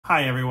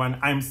Hi everyone,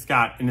 I'm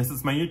Scott and this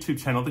is my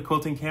YouTube channel, The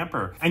Quilting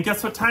Camper. And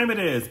guess what time it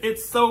is?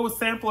 It's Sew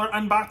Sampler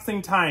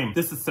unboxing time.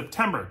 This is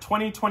September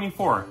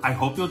 2024. I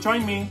hope you'll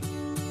join me.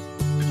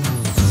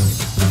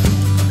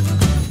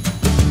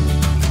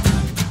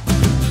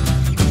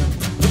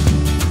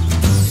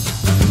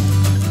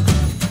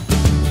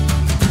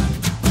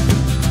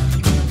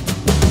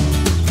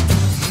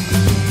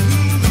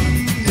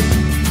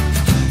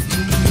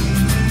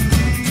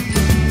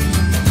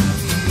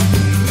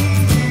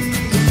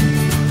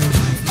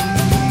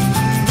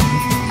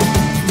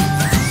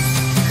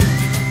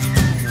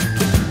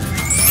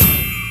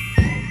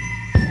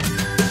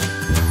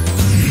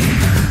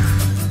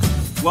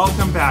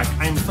 Welcome back.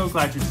 I'm so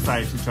glad you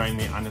decided to join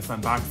me on this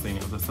unboxing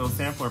of the Sew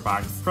Sampler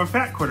box from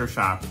Fat Quarter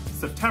Shop,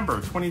 September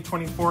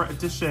 2024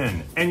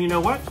 edition. And you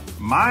know what?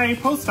 My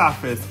post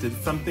office did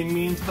something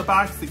mean to the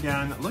box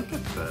again. Look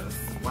at this.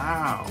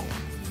 Wow.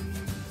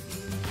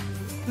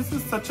 This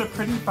is such a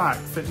pretty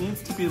box. It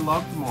needs to be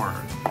loved more.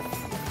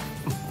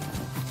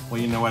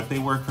 Well, you know what? They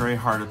work very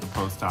hard at the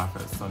post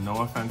office, so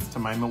no offense to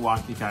my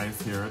Milwaukee guys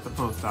here at the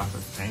post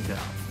office and gals.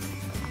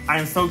 I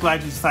am so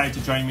glad you decided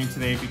to join me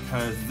today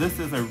because this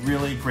is a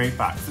really great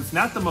box. It's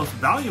not the most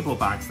valuable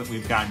box that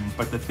we've gotten,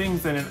 but the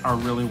things in it are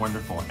really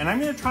wonderful. And I'm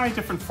going to try a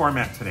different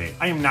format today.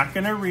 I am not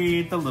going to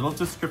read the little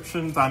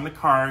descriptions on the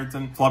cards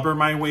and flubber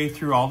my way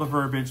through all the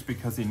verbiage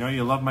because you know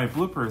you love my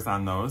bloopers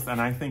on those.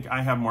 And I think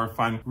I have more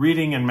fun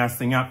reading and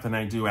messing up than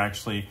I do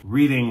actually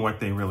reading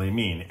what they really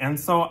mean. And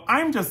so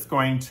I'm just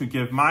going to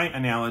give my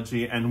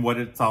analogy and what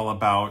it's all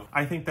about.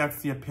 I think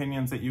that's the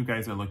opinions that you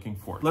guys are looking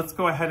for. Let's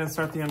go ahead and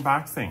start the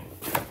unboxing.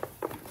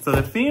 So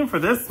the theme for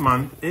this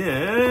month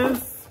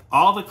is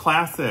all the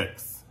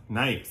classics.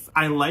 Nice.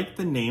 I like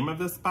the name of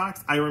this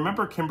box. I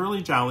remember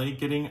Kimberly Jolly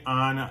getting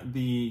on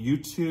the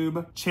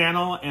YouTube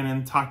channel and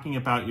then talking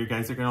about, you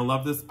guys are gonna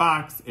love this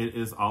box. It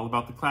is all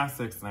about the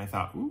classics. And I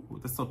thought, ooh,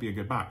 this will be a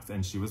good box.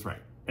 And she was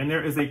right. And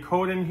there is a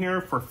code in here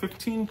for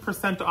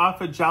 15%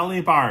 off of Jolly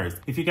Bars.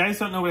 If you guys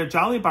don't know what a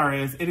Jolly Bar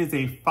is, it is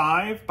a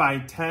 5 by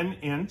 10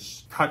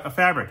 inch cut of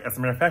fabric. As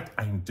a matter of fact,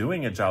 I'm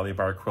doing a Jolly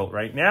Bar quilt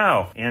right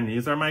now. And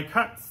these are my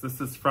cuts.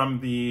 This is from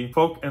the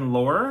Folk and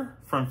Lore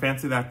from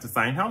Fancy That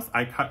Design House.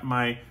 I cut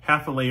my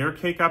half a layer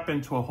cake up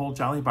into a whole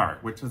Jolly Bar,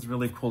 which is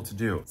really cool to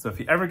do. So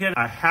if you ever get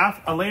a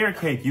half a layer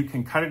cake, you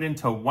can cut it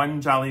into one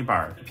Jolly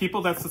Bar.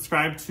 People that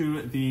subscribe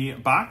to the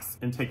box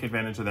and take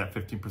advantage of that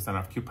 15%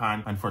 off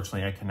coupon,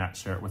 unfortunately, I cannot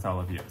share it with all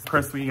of you. Of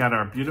course, we got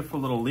our beautiful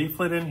little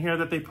leaflet in here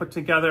that they put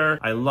together.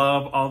 I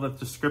love all the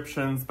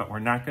descriptions, but we're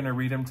not gonna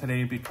read them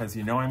today because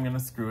you know I'm gonna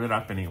screw it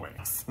up anyway.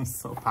 I'm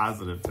so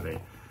positive today.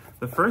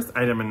 The first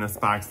item in this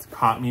box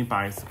caught me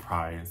by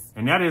surprise,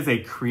 and that is a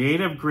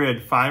Creative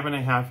Grid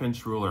 5.5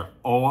 inch ruler.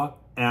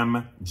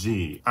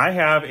 OMG. I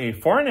have a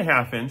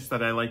 4.5 inch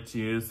that I like to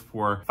use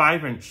for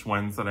 5-inch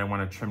ones that I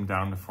want to trim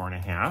down to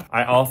 4.5.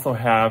 I also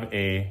have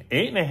a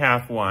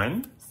 8.5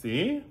 one.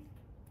 See?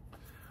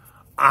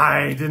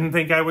 I didn't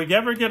think I would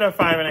ever get a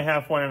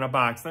 5.5 one in a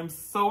box. I'm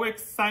so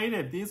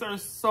excited. These are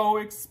so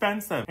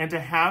expensive. And to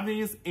have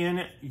these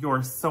in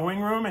your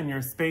sewing room and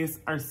your space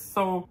are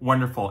so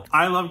wonderful.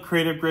 I love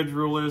Creative Grid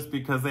rulers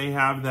because they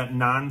have that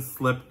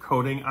non-slip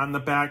coating on the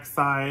back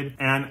side.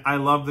 And I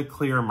love the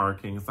clear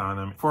markings on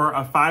them. For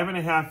a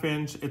 5.5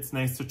 inch, it's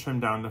nice to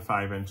trim down to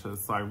 5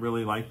 inches. So I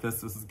really like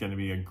this. This is going to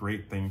be a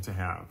great thing to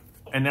have.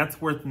 And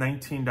that's worth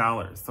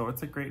 $19. So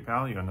it's a great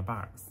value in the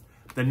box.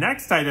 The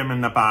next item in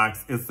the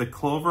box is the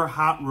Clover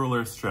Hot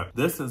Ruler Strip.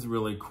 This is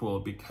really cool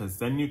because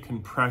then you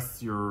can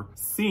press your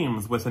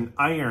seams with an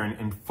iron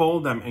and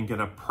fold them and get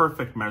a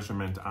perfect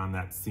measurement on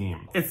that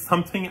seam. It's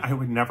something I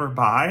would never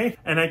buy,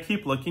 and I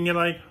keep looking at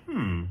like,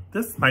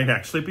 this might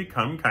actually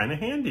become kind of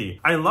handy.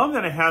 I love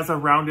that it has a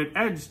rounded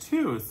edge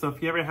too, so if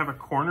you ever have a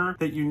corner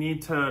that you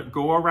need to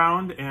go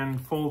around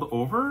and fold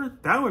over,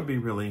 that would be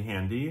really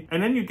handy.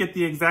 And then you get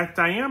the exact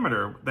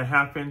diameter, the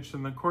 1/2 inch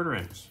and the 1/4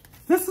 inch.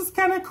 This is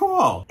kind of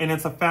cool. And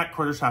it's a Fat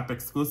Quarter Shop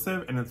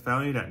exclusive and it's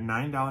valued at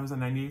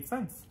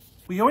 $9.98.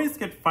 We always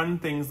get fun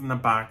things in the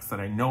box that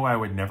I know I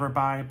would never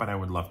buy, but I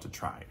would love to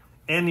try.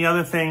 And the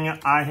other thing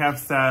I have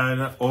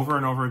said over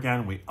and over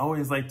again, we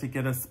always like to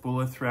get a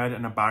spool of thread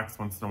in a box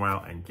once in a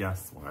while. And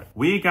guess what?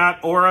 We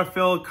got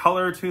Aurifil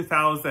Color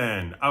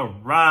 2000. All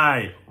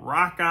right,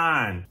 rock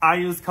on. I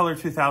use Color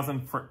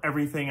 2000 for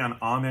everything on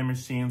all my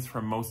machines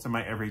for most of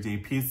my everyday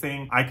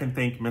piecing. I can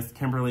thank Miss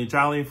Kimberly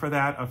Jolly for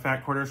that of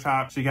Fat Quarter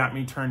Shop. She got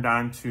me turned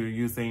on to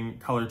using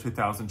Color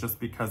 2000 just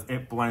because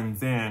it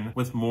blends in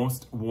with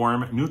most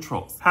warm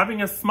neutrals.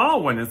 Having a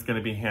small one is going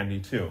to be handy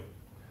too.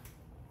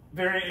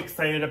 Very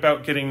excited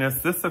about getting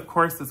this. This, of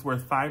course, is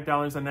worth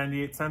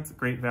 $5.98.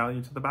 Great value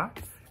to the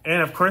box.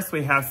 And of course,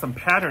 we have some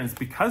patterns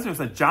because there's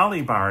a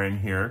Jolly Bar in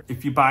here.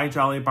 If you buy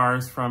Jolly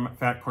Bars from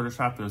Fat Quarter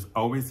Shop, there's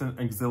always an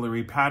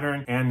auxiliary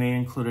pattern, and they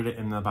included it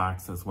in the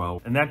box as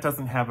well. And that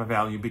doesn't have a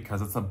value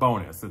because it's a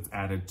bonus. It's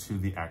added to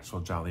the actual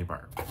Jolly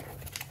Bar.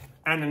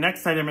 And the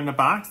next item in the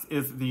box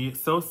is the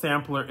Sew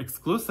Sampler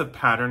exclusive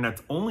pattern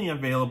that's only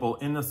available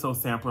in the Sew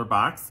Sampler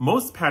box.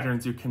 Most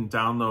patterns you can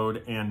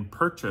download and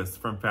purchase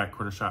from Fat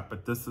Quarter Shop,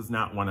 but this is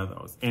not one of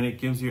those. And it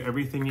gives you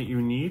everything that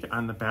you need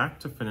on the back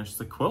to finish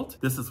the quilt.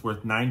 This is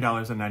worth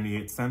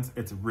 $9.98.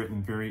 It's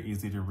written very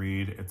easy to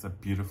read. It's a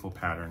beautiful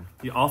pattern.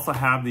 You also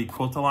have the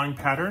Quilt Along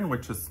pattern,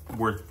 which is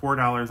worth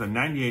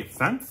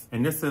 $4.98.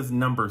 And this is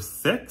number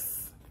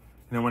 6.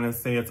 And I want to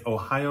say it's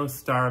Ohio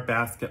Star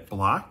Basket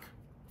Block.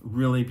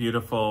 Really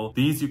beautiful.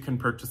 These you can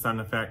purchase on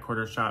the Fat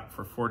Quarter Shop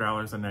for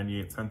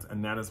 $4.98,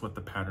 and that is what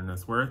the pattern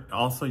is worth.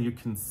 Also, you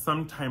can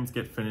sometimes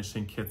get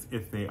finishing kits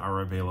if they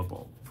are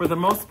available. For the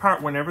most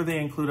part, whenever they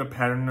include a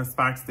pattern in this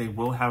box, they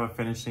will have a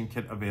finishing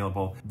kit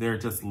available. They're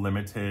just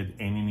limited,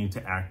 and you need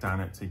to act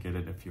on it to get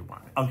it if you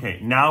want it. Okay,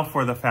 now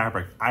for the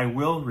fabric. I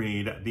will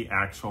read the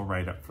actual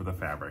write-up for the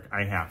fabric.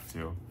 I have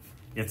to.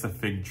 It's a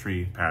fig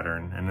tree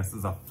pattern, and this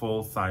is a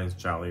full-size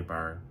Jolly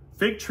Bar.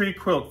 Fig Tree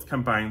Quilts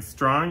combine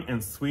strong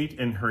and sweet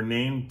in her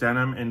name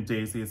denim and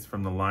daisies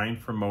from the line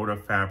for Moda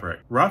fabric.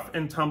 Rough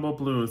and tumble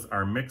blues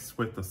are mixed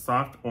with the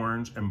soft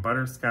orange and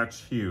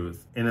butterscotch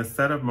hues in a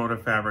set of Moda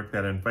fabric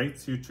that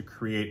invites you to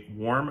create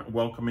warm,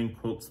 welcoming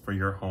quilts for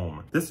your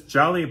home. This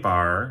Jolly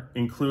Bar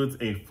includes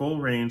a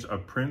full range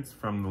of prints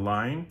from the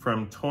line,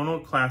 from tonal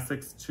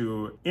classics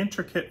to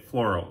intricate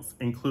florals,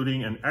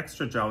 including an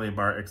extra Jolly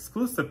Bar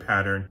exclusive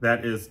pattern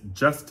that is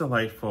just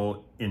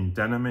delightful in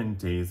denim and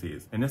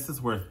daisies. And this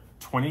is worth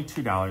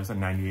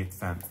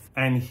 $22.98.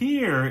 And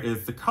here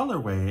is the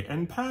colorway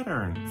and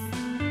patterns.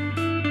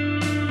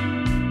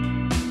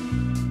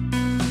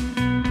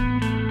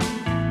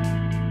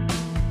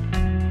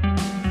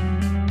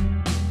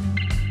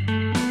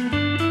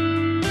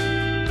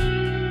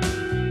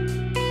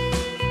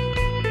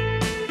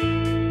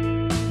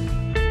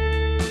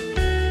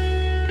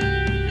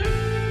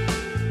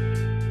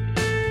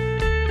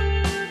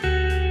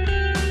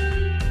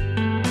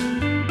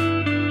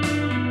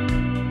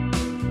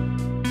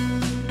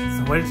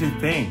 What did you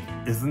think?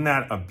 Isn't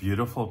that a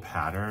beautiful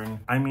pattern?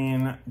 I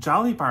mean,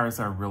 Jolly Bars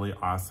are really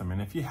awesome.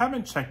 And if you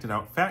haven't checked it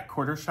out, Fat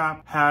Quarter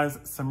Shop has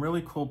some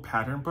really cool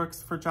pattern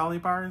books for Jolly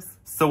Bars.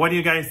 So what do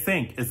you guys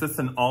think? Is this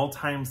an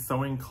all-time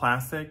sewing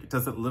classic?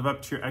 Does it live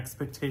up to your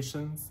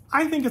expectations?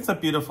 I think it's a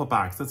beautiful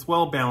box. It's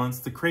well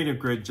balanced. The creative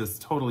grid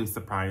just totally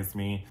surprised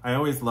me. I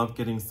always love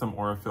getting some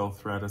Aurifil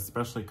thread,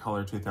 especially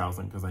Color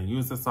 2000, because I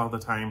use this all the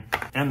time.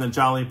 And the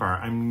Jolly Bar,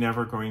 I'm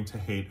never going to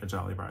hate a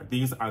Jolly Bar.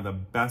 These are the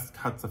best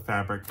cuts of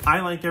fabric. I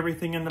like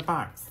everything in the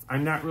box.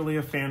 I'm not really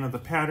a fan of the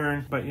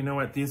pattern, but you know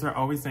what? These are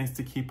always nice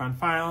to keep on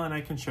file, and I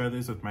can share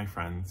these with my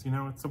friends. You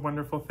know, it's a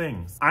wonderful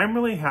thing. I'm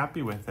really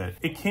happy with it.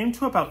 It came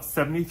to about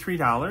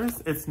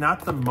 $73. It's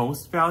not the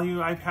most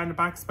value I've had in a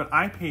box, but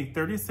I paid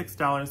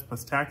 $36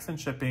 plus tax and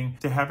shipping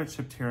to have it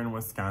shipped here in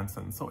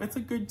Wisconsin. So it's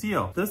a good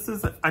deal. This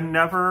is a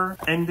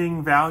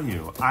never-ending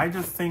value. I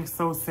just think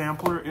Sew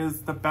Sampler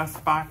is the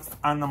best box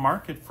on the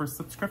market for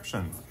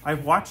subscriptions.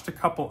 I've watched a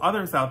couple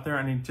others out there,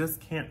 and I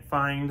just can't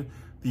find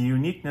the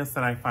uniqueness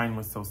that I find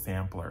with Sew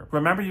Sampler.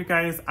 Remember, you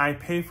guys, I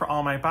pay for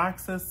all my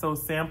boxes. Sew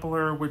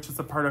Sampler, which is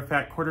a part of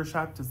Fat Quarter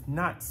Shop, does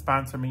not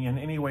sponsor me in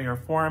any way or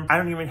form. I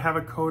don't even have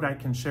a code I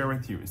can share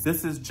with you.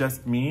 This is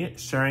just me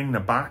sharing the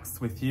box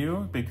with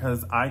you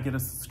because I get a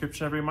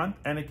subscription every month,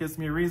 and it gives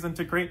me a reason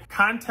to create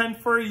content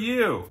for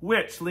you,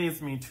 which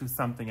leads me to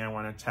something I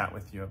want to chat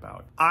with you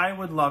about. I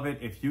would love it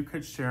if you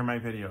could share my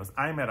videos.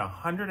 I'm at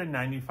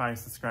 195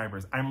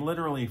 subscribers. I'm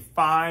literally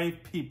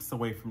 5 peeps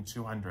away from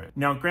 200.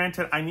 Now,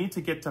 granted, I need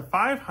to get to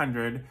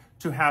 500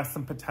 to have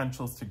some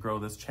potentials to grow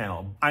this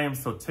channel. I am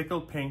so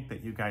tickled pink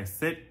that you guys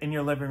sit in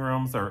your living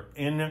rooms or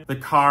in the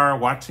car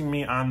watching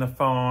me on the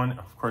phone,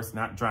 of course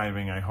not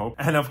driving, I hope.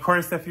 And of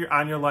course, if you're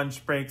on your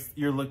lunch breaks,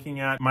 you're looking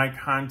at my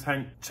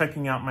content,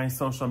 checking out my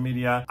social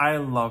media. I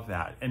love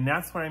that. And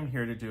that's what I'm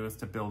here to do, is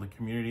to build a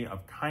community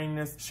of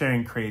kindness,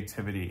 sharing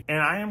creativity.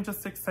 And I am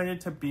just excited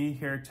to be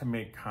here to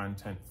make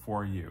content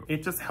for you.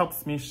 It just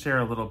helps me share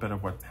a little bit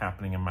of what's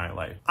happening in my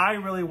life. I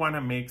really want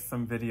to make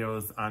some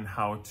videos on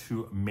how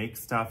to make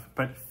stuff,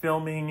 but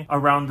filming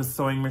around the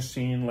sewing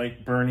machine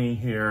like Bernie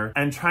here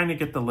and trying to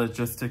get the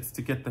logistics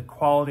to get the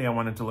quality I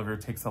want to deliver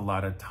takes a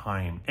lot of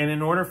time. And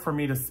in order for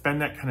me to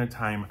spend that kind of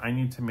time, I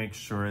need to make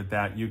sure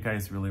that you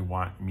guys really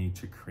want me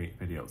to create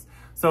videos.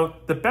 So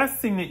the best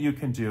thing that you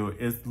can do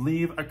is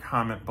leave a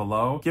comment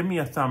below, give me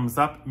a thumbs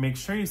up, make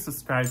sure you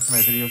subscribe to my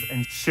videos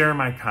and share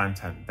my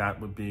content. That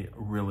would be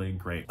really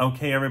great.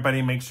 Okay,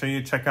 everybody, make sure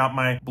you check out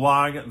my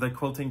blog,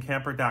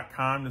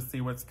 thequiltingcamper.com, to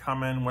see what's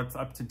coming, what's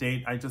up to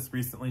date. I just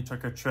recently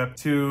took a trip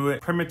to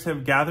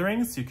Primitive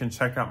Gatherings. You can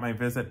check out my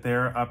visit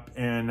there up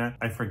in,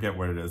 I forget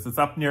what it is. It's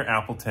up near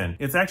Appleton.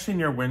 It's actually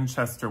near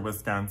Winchester,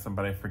 Wisconsin,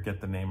 but I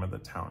forget the name of the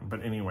town.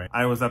 But anyway,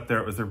 I was up there.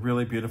 It was a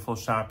really beautiful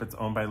shop. It's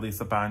owned by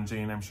Lisa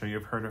Bonjean. I'm sure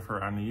you've heard of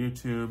her on the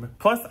YouTube.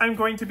 Plus, I'm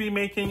going to be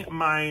making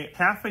my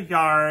half a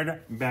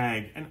yard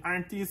bag. And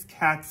aren't these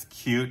cats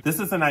cute? This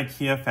is an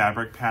IKEA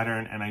fabric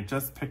pattern, and I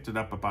just picked it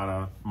up about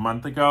a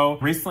month ago.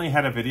 Recently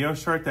had a video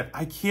short that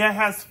IKEA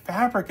has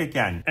fabric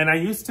again. And I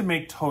used to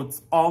make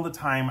totes all the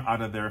time time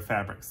out of their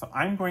fabric. So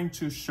I'm going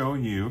to show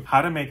you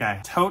how to make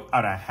a tote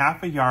out of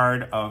 1/2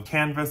 yard of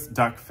canvas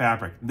duck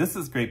fabric. This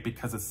is great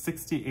because it's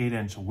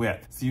 68-inch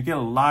width. So you get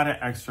a lot of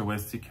extra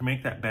width, so you can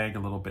make that bag a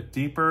little bit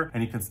deeper,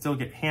 and you can still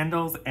get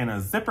handles and a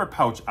zipper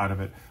pouch out of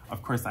it.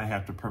 Of course, I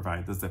have to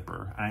provide the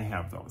zipper. I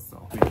have those,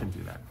 so we can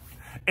do that.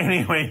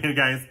 Anyway, you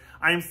guys,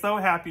 I'm so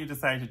happy you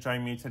decided to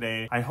join me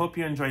today. I hope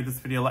you enjoyed this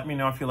video. Let me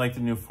know if you like the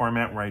new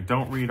format where I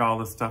don't read all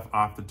the stuff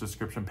off the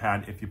description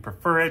pad. If you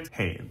prefer it,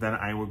 hey, then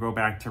I will go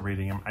back to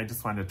reading them. I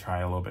just wanted to try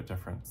a little bit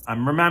different.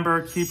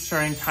 Remember, keep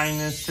sharing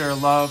kindness, share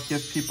love,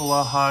 give people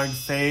a hug,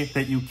 say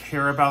that you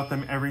care about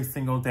them every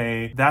single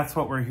day. That's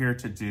what we're here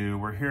to do.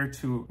 We're here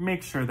to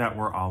make sure that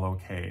we're all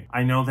okay.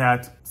 I know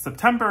that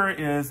September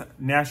is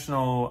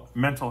National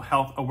Mental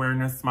Health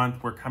Awareness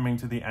Month. We're coming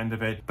to the end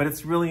of it, but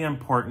it's really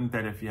important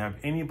that if you have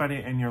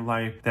anybody in your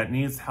life that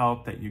needs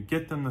help, that you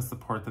get them the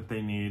support that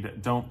they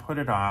need. Don't put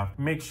it off.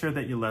 Make sure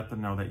that you let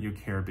them know that you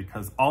care,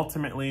 because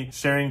ultimately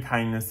sharing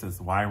kindness is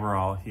why we're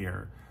all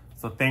here.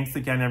 So thanks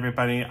again,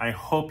 everybody. I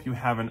hope you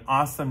have an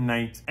awesome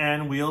night,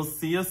 and we'll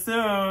see you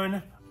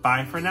soon.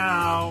 Bye for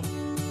now.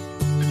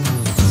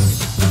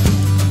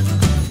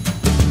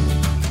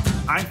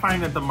 I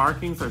find that the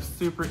markings are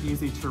super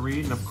easy to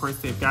read, and of course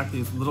they've got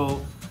these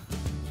little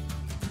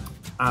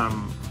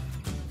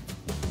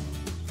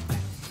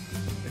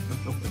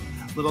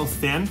little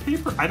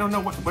sandpaper. I don't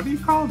know, what do you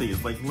call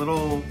these? Like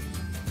little,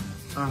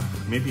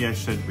 maybe I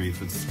should read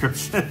the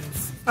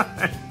descriptions.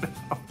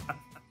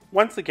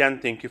 Once again,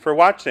 thank you for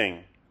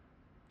watching.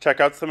 Check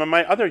out some of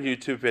my other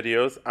YouTube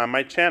videos on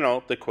my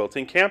channel, The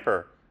Quilting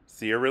Camper.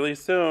 See you really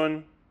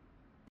soon.